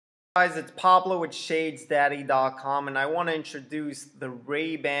Guys, it's Pablo with ShadesDaddy.com, and I want to introduce the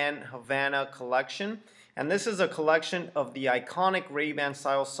Ray-Ban Havana collection. And this is a collection of the iconic Ray-Ban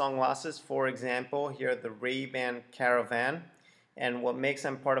style sunglasses. For example, here the Ray-Ban Caravan. And what makes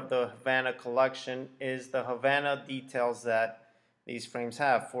them part of the Havana collection is the Havana details that these frames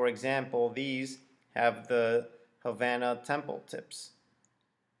have. For example, these have the Havana temple tips.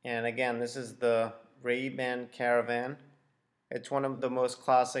 And again, this is the Ray-Ban Caravan. It's one of the most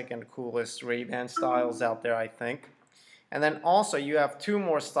classic and coolest Ray-Ban styles out there, I think. And then also you have two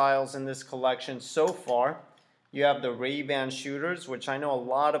more styles in this collection so far. You have the Ray-Ban shooters, which I know a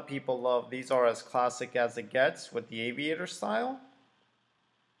lot of people love. These are as classic as it gets with the aviator style.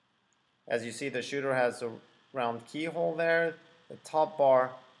 As you see, the shooter has a round keyhole there. The top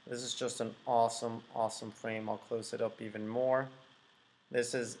bar, this is just an awesome, awesome frame. I'll close it up even more.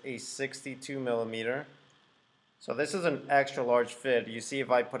 This is a 62 millimeter. So this is an extra large fit. You see if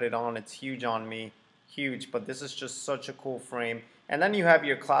I put it on, it's huge on me. Huge, but this is just such a cool frame. And then you have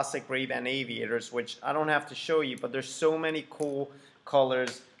your classic Ray-Ban aviators, which I don't have to show you, but there's so many cool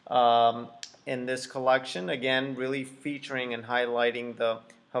colors in this collection. Again, really featuring and highlighting the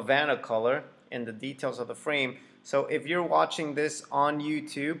Havana color in the details of the frame. So if you're watching this on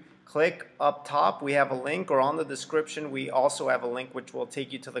YouTube, click up top, we have a link, or on the description we also have a link which will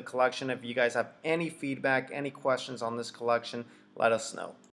take you to the collection. If you guys have any feedback, any questions on this collection, let us know.